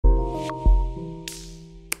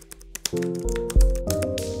Hi,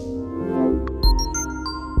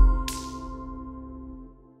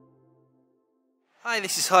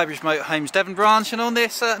 this is Highbridge Motorhomes Devon branch, and on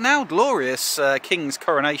this now glorious King's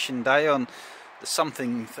Coronation Day on the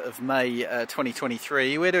something of May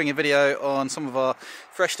 2023, we're doing a video on some of our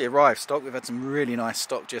freshly arrived stock. We've had some really nice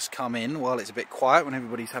stock just come in while it's a bit quiet when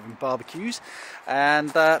everybody's having barbecues, and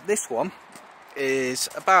this one is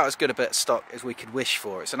about as good a bit of stock as we could wish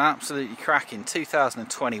for. It's an absolutely cracking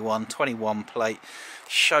 2021 21 plate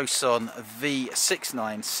Chausson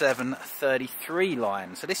v697 33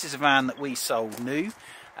 line. So this is a van that we sold new.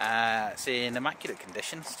 It's in immaculate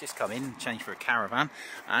condition. It's just come in, changed for a Caravan,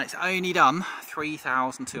 and it's only done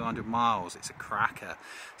 3,200 miles. It's a cracker.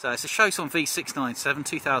 So it's a Chausson v697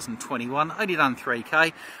 2021, only done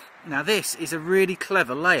 3k. Now this is a really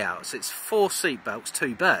clever layout. So it's 4 seat belts,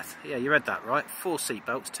 2 berth. Yeah, you read that right, 4 seat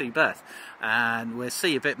belts, 2 berth. And we'll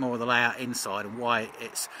see a bit more of the layout inside and why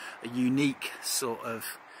it's a unique sort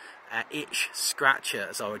of itch scratcher,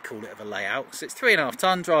 as I would call it, of a layout. So it's 3.5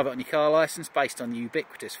 tonne, drive it on your car licence, based on the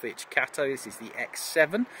ubiquitous feature Cato. This is the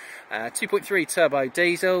X7, 2.3 turbo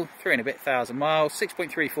diesel, 3 and a bit thousand miles,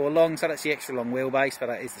 6.34 long, so that's the extra long wheelbase, but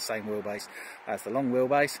that is the same wheelbase as the long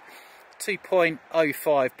wheelbase.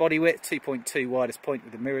 2.05 body width, 2.2 widest point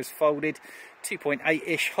with the mirrors folded,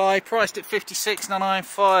 2.8-ish high, priced at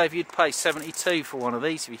 56,995. You'd pay 72 for one of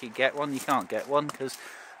these if you could get one. You can't get one because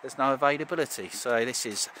there's no availability. So this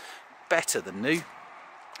is better than new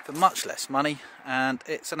for much less money, and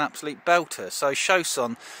it's an absolute belter. So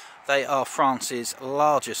Chausson, they are France's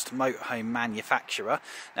largest motorhome manufacturer.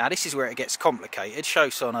 Now this is where it gets complicated.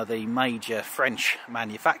 Chausson are the major French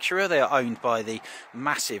manufacturer. They are owned by the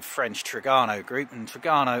massive French Trigano group, and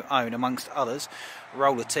Trigano own, amongst others,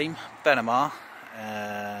 Roller Team, Benamar,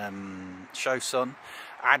 Chausson,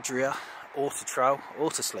 Adria, Autotrail,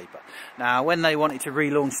 Autosleeper. Now when they wanted to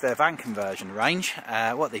relaunch their van conversion range,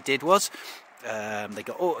 what they did was they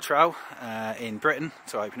got Autotrail in Britain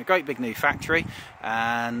to open a great big new factory,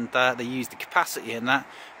 and they used the capacity in that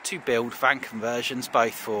to build van conversions,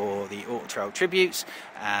 both for the Autotrail Tributes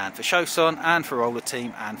and for Chausson and for Roller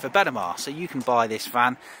Team and for Benamar. So you can buy this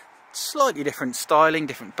van, slightly different styling,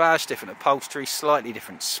 different badge, different upholstery, slightly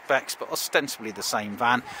different specs, but ostensibly the same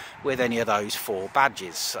van with any of those 4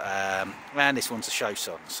 badges. And this one's a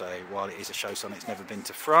Chausson, so while it is a Chausson, it's never been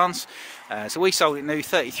to France. So we sold it new.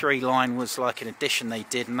 33 line was like an addition they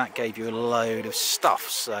did, and that gave you a load of stuff.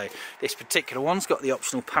 So this particular one's got the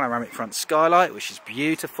optional panoramic front skylight, which is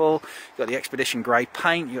beautiful. You've got the Expedition grey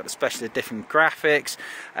paint, you've got the special edition graphics.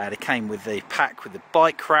 They came with the pack with the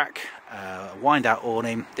bike rack, wind out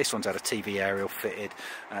awning. This one's had a TV aerial fitted,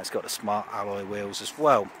 and it's got the smart alloy wheels as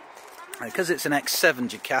well. Because it's an X7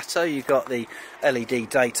 Ducato, you've got the LED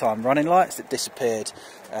daytime running lights that disappeared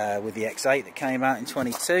with the X8 that came out in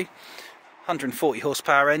 22. 140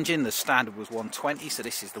 horsepower engine. The standard was 120, so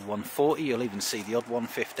this is the 140. You'll even see the odd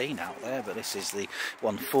 115 out there, but this is the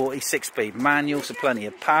 140. 6-speed manual, so plenty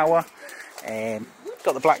of power.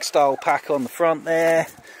 Got the black style pack on the front there.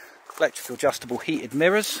 Electrical adjustable heated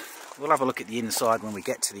mirrors. We'll have a look at the inside when we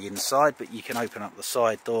get to the inside, but you can open up the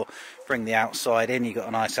side door, bring the outside in. You've got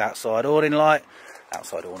a nice outside awning light.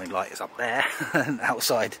 Outside awning light is up there, and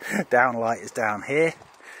outside down light is down here.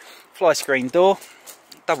 Fly screen door,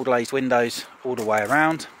 double glazed windows all the way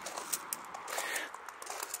around.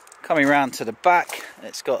 Coming round to the back,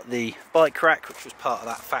 it's got the bike rack, which was part of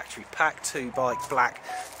that factory pack. 2 bike black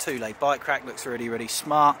 2-lay bike rack, looks really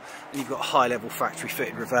smart. And you've got a high level factory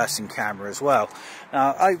fitted reversing camera as well.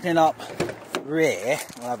 Now opening up rear,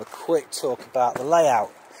 we'll have a quick talk about the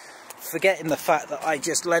layout. Forgetting the fact that I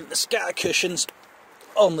just lent the scatter cushions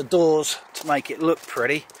on the doors to make it look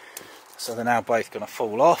pretty, so they're now both going to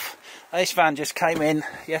fall off. This van just came in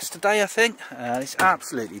yesterday, I think. It's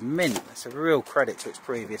absolutely mint. It's a real credit to its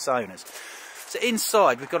previous owners. So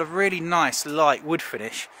inside we've got a really nice light wood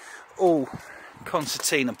finish, all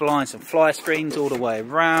concertina blinds and fly screens all the way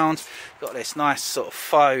around. Got this nice sort of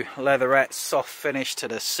faux leatherette soft finish to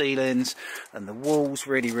the ceilings and the walls,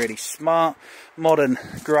 really smart. Modern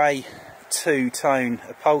grey 2-tone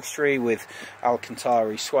upholstery with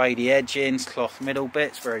Alcantara suede edgings, cloth middle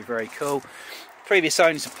bits, very cool. Previous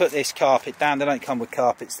owners have put this carpet down. They don't come with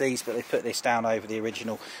carpets, these, but they put this down over the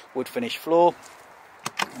original wood finish floor.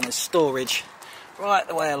 And there's storage right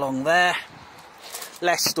the way along there.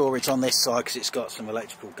 Less storage on this side because it's got some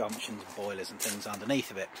electrical gumptions and boilers and things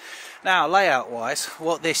underneath of it. Now layout wise,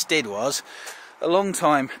 what this did was, a long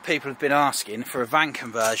time people have been asking for a van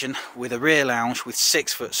conversion with a rear lounge with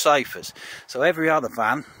 6-foot sofas. So every other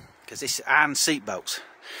van, because this, and seat belts,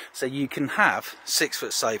 So you can have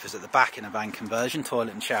 6-foot sofas at the back in a van conversion,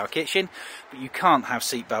 toilet and shower kitchen, but you can't have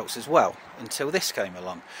seat belts as well until this came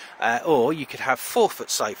along. Or you could have 4-foot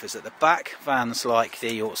sofas at the back, vans like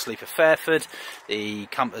the Autosleeper Fairford, the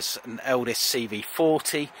Compass and Eldest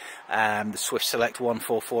CV40, the Swift Select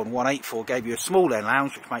 144 and 184 gave you a small end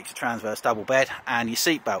lounge which makes a transverse double bed and your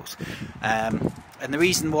seat belts. And the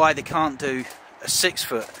reason why they can't do a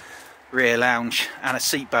 6-foot rear lounge and a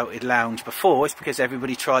seat belted lounge before is because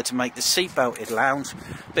everybody tried to make the seat belted lounge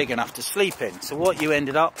big enough to sleep in. So what you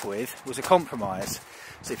ended up with was a compromise.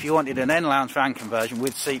 So if you wanted an end lounge van conversion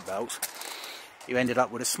with seat belts, you ended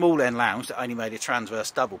up with a small end lounge that only made a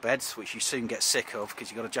transverse double beds, which you soon get sick of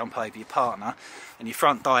because you've got to jump over your partner, and your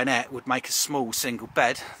front dinette would make a small single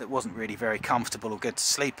bed that wasn't really very comfortable or good to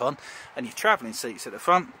sleep on, and your travelling seats at the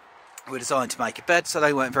front were designed to make a bed, so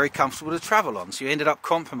they weren't very comfortable to travel on. So you ended up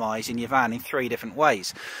compromising your van in 3 different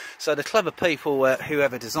ways. So the clever people,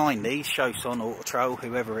 whoever designed these, Chausson, Autotrol,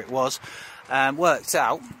 whoever it was, worked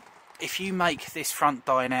out if you make this front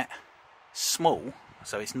dinette small,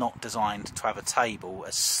 so it's not designed to have a table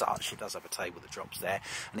as such, it does have a table that drops there,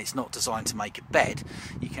 and it's not designed to make a bed,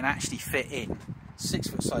 you can actually fit in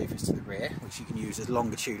 6-foot sofas to the rear, which you can use as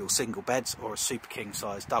longitudinal single beds or a super king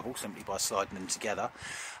size double simply by sliding them together.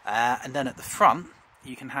 And then at the front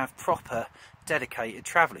you can have proper dedicated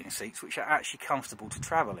travelling seats which are actually comfortable to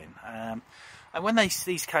travel in. And when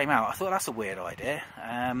these came out, I thought that's a weird idea,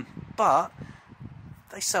 but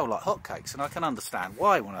they sell like hotcakes, and I can understand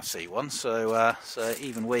why when I see one. So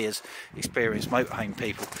even we as experienced motorhome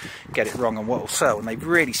people get it wrong on what will sell, and they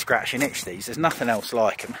really scratch and itch these. There's nothing else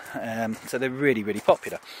like them, so they're really, really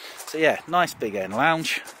popular. So yeah, nice big end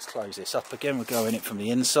lounge. Let's close this up again. We'll go in it from the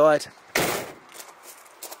inside.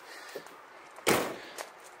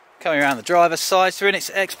 Coming around the driver's side, so in its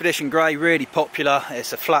Expedition Grey, really popular.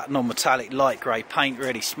 It's a flat non-metallic light grey paint,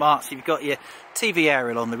 really smart. So you've got your TV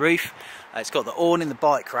aerial on the roof. It's got the awning, the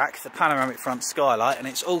bike rack, the panoramic front skylight, and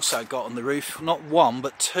it's also got on the roof not 1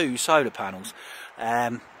 but 2 solar panels.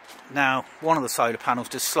 Now one of the solar panels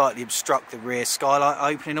does slightly obstruct the rear skylight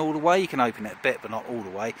opening all the way. You can open it a bit but not all the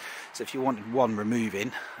way, so if you wanted one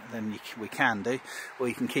removing then we can do, or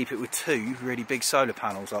you can keep it with 2 really big solar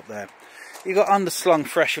panels up there. You've got underslung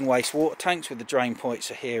fresh and waste water tanks with the drain points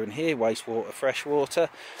are here and here, wastewater, fresh water,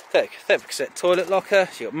 30% toilet locker.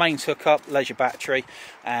 So you've got mains hookup, leisure battery,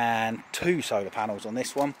 and 2 solar panels on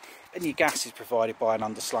this one. And your gas is provided by an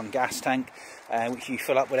underslung gas tank, which you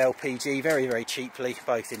fill up with LPG very, very cheaply,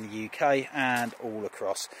 both in the UK and all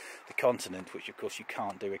across the continent, which of course you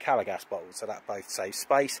can't do with Calagas bottles, so that both saves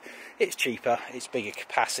space. It's cheaper, it's bigger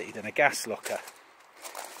capacity than a gas locker.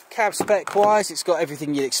 Cab spec wise, it's got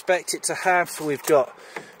everything you'd expect it to have. So we've got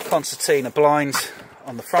concertina blinds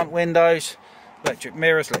on the front windows, electric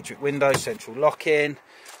mirrors, electric windows, central lock-in,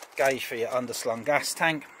 gauge for your underslung gas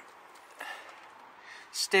tank,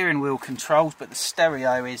 steering wheel controls, but the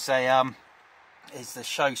stereo is the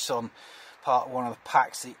Chausson part of one of the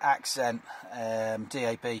packs, the Accent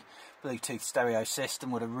DAB Bluetooth stereo system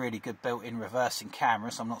with a really good built-in reversing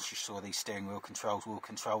camera. So I'm not sure these steering wheel controls will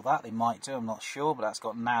control that. They might do, I'm not sure, but that's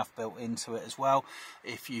got nav built into it as well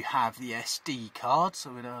if you have the SD card. So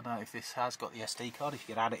we don't know if this has got the SD card, if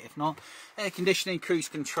you can add it. If not, air conditioning, cruise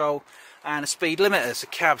control, and a speed limiter. So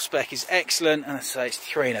cab spec is excellent, and I say it's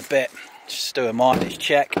 3 and a bit. Just do a mileage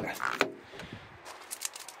check.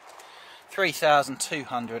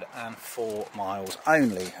 3,204 miles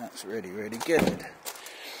only. That's really, really good.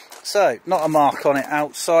 So, not a mark on it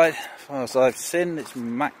outside, as far as I've seen, it's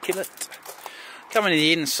immaculate. Coming to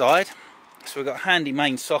the inside, so we've got a handy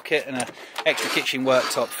main socket and an extra kitchen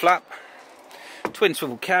worktop flap. Twin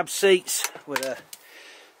swivel cab seats with a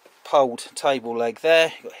poled table leg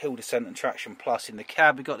there. You've got hill descent and traction plus in the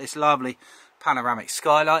cab. We've got this lovely panoramic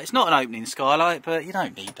skylight. It's not an opening skylight, but you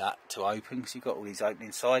don't need that to open because you've got all these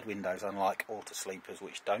opening side windows, unlike auto sleepers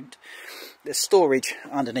which don't. There's storage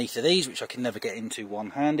underneath of these, which I can never get into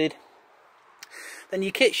one-handed. Then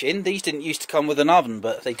your kitchen, these didn't used to come with an oven,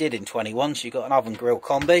 but they did in 21, so you've got an oven grill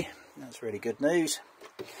combi. That's really good news.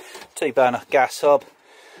 2-burner gas hob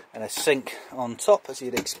and a sink on top, as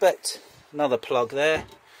you'd expect. Another plug there.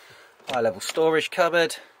 High-level storage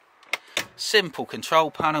cupboard. Simple control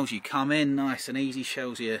panels, you come in nice and easy,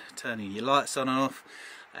 shows you turning your lights on and off,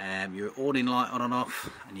 your awning light on and off,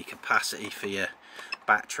 and your capacity for your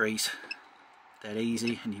batteries, dead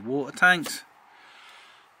easy, and your water tanks.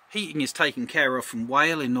 Heating is taken care of from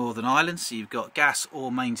Wales in Northern Ireland, so you've got gas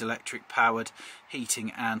or mains electric powered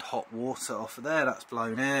heating and hot water off of there. That's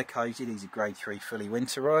blown air, cosy, these are grade 3 fully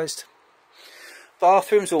winterised.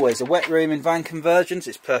 Bathrooms, always a wet room in van conversions.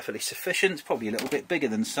 It's perfectly sufficient. It's probably a little bit bigger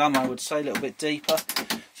than some, I would say, a little bit deeper.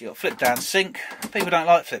 So you've got a flip down sink. People don't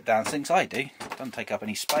like flip down sinks. I do. It doesn't take up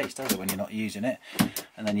any space, does it, when you're not using it?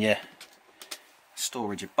 And then your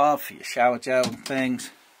storage above for your shower gel and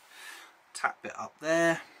things. Tap bit up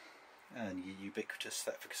there. And your ubiquitous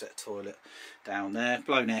set toilet down there.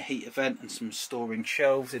 Blown air heater vent and some storing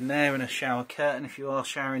shelves in there, and a shower curtain if you are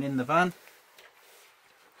showering in the van.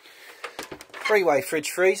 Three-way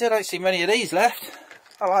fridge freezer. Don't see many of these left.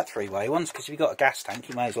 I like three-way ones because if you've got a gas tank,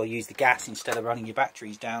 you may as well use the gas instead of running your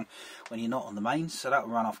batteries down when you're not on the mains. So that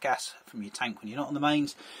will run off gas from your tank when you're not on the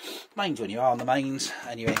mains. Mains when you are on the mains,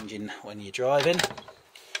 and your engine when you're driving.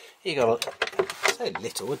 You got a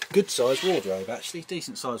little, a good sized wardrobe actually,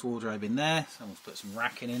 decent sized wardrobe in there. Someone's put some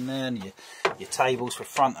racking in there, and your tables for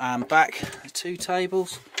front and back. 2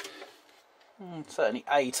 tables. Certainly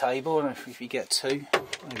a table, and if you get 2,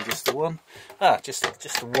 maybe just the one. Just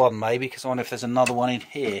the one maybe, because I wonder if there's another one in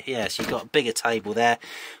here. Yeah, so you've got a bigger table there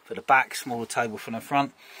for the back, smaller table from the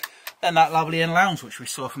front. And that lovely end lounge which we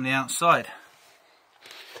saw from the outside.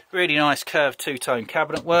 Really nice curved 2-tone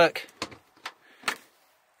cabinet work.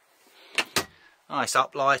 Nice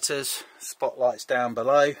uplighters, spotlights down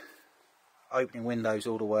below. Opening windows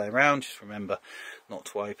all the way around. Just remember not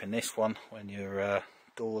to open this one when your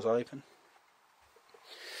door's open.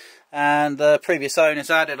 And the previous owners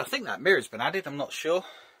added, I think that mirror's been added, I'm not sure.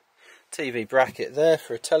 TV bracket there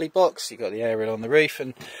for a telly box. You've got the aerial on the roof,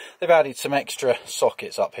 and they've added some extra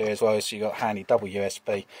sockets up here as well, so you've got handy double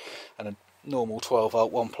USB and a normal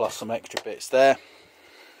 12-volt one plus some extra bits there.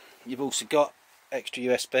 You've also got extra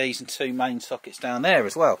USBs and 2 main sockets down there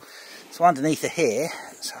as well. So underneath of here,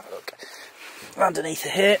 let's have a look. Underneath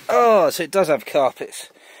of here, oh, so it does have carpets.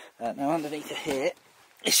 Now underneath of here,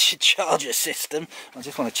 it's your charger system. I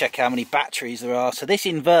just want to check how many batteries there are. So this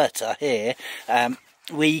inverter here,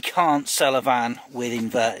 we can't sell a van with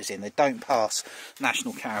inverters in. They don't pass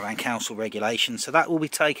National Caravan Council regulations, so that will be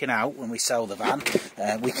taken out when we sell the van.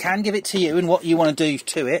 We can give it to you, and what you want to do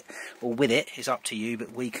to it or with it is up to you,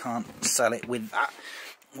 but we can't sell it with that.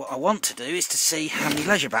 What I want to do is to see how many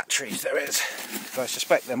leisure batteries there is, because I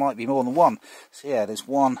suspect there might be more than one. So yeah, there's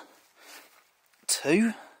 1,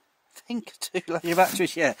 2, I think 2 leisure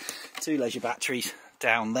batteries. Yeah, 2 leisure batteries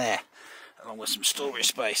down there, along with some storage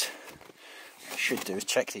space. What I should do is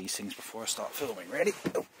check these things before I start filming, really.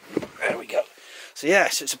 Oh, there we go. So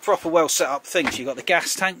yes, it's a proper well set up thing. So you've got the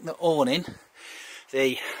gas tank, the awning,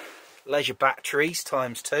 the leisure batteries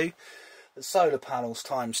 ×2, the solar panels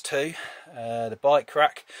 ×2, the bike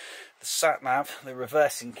rack, the sat nav, the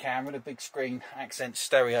reversing camera, the big screen accent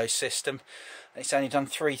stereo system. It's only done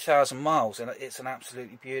 3,000 miles, and it's an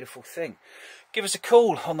absolutely beautiful thing. Give us a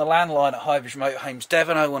call on the landline at Highbridge Motorhomes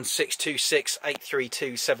Devon, 01626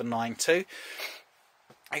 832 792.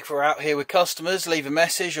 If we're out here with customers, leave a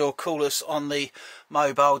message or call us on the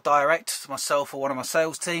mobile direct, myself or one of my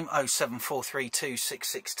sales team, 07432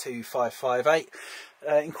 662 558.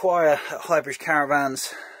 Inquire at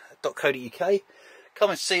highbridgecaravans.co.uk. Come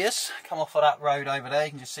and see us. Come off of that road over there.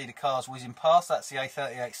 You can just see the cars whizzing past. That's the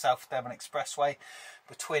A38 South Devon Expressway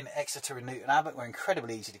between Exeter and Newton Abbot. We're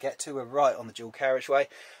incredibly easy to get to. We're right on the dual carriageway.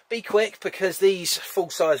 Be quick, because these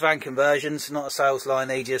full-size van conversions, not a sales line,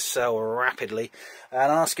 they just sell rapidly.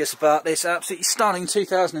 And ask us about this absolutely stunning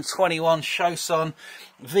 2021 Chausson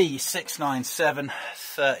v697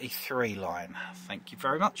 33 line. Thank you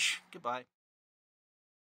very much. Goodbye.